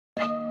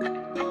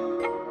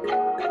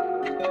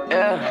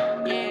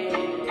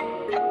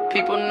Yeah.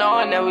 People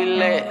knowing that we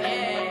lit,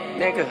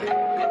 nigga.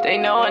 They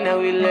knowing that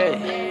we lit.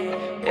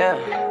 Yeah,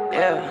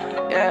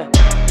 yeah, yeah.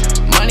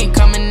 Money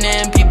coming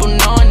in, people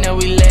knowing that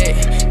we lit.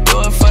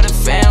 Do it for the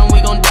fam,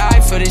 we gon'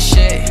 die for this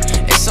shit.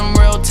 It's some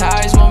real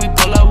ties when we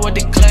pull up with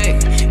the click.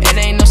 It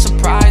ain't no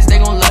surprise, they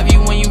gon' love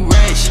you when you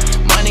rich.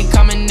 Money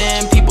coming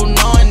in, people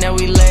knowing that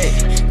we lit.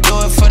 Do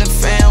it for the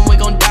fam, we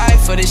gon' die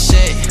for this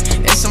shit.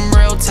 It's some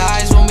real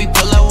ties when we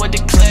pull up with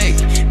the click.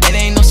 It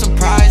ain't no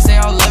surprise, they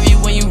all love you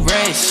when you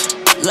rich.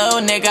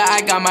 Little nigga,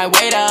 I got my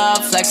weight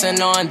up,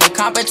 flexing on the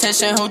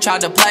competition who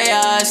tried to play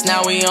us.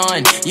 Now we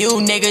on. You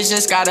niggas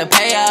just gotta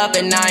pay up,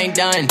 and I ain't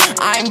done.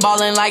 I'm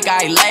ballin' like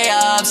I lay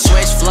up.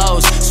 Switch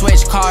flows,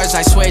 switch cars,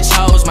 I switch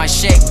hoes. My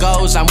shit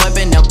goes, I'm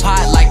whipping the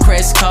pot like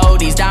Chris Cole.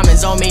 These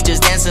diamonds on me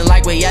just dancing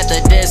like we at the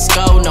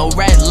disco. No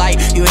red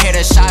light, you hear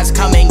the shots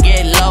come and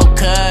get low,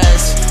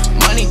 cuz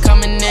money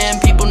coming in,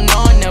 people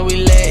knowing that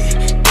we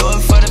lit. Do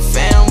it for the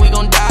fam, we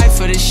gon' die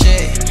for this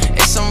shit.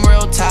 It's some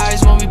real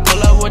ties when we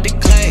pull up with the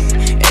click.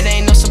 It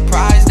ain't no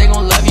surprise, they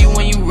gon' love you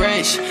when you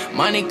rich.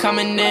 Money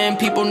coming in,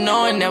 people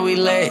knowing that we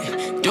lit.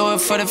 Do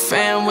it for the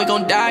fam, we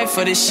gon' die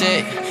for this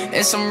shit.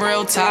 It's some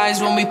real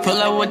ties when we pull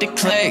up with the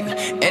click.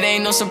 It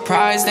ain't no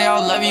surprise, they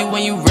all love you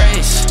when you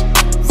rich.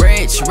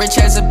 Rich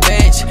as a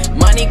bitch.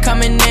 Money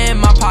coming in,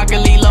 my pocket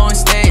Lilo and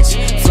Stitch.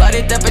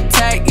 Flooded the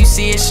Patek, you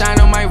see it shine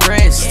on my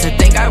wrist. To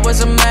think I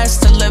was a mess,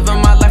 to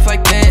living my life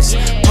like this.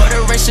 Put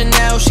her in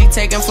Chanel, she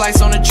taking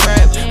flights on a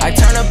trip. I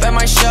turn up at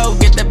my show,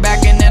 get the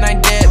back and then I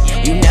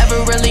dip. You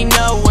never really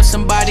know when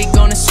somebody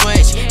gonna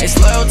switch. It's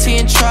loyalty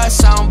and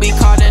trust, I don't be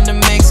caught in the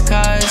mix,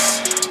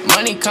 cuz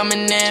money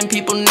coming in,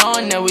 people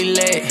knowing that we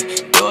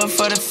lit. Do it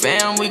for the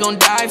fam, we gon'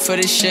 die for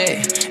this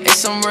shit. It's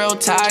some real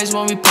ties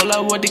when we pull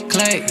up with the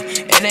click.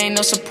 It ain't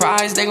no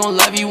surprise, they gon'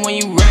 love you when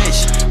you rich.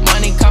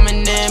 Money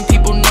coming in,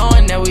 people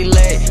knowing that we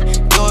lit.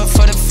 Do it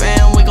for the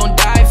fam, we gon'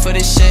 die for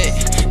this shit.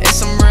 It's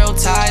some real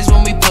ties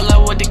when we pull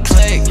up with the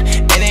click.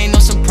 It ain't no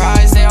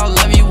surprise, they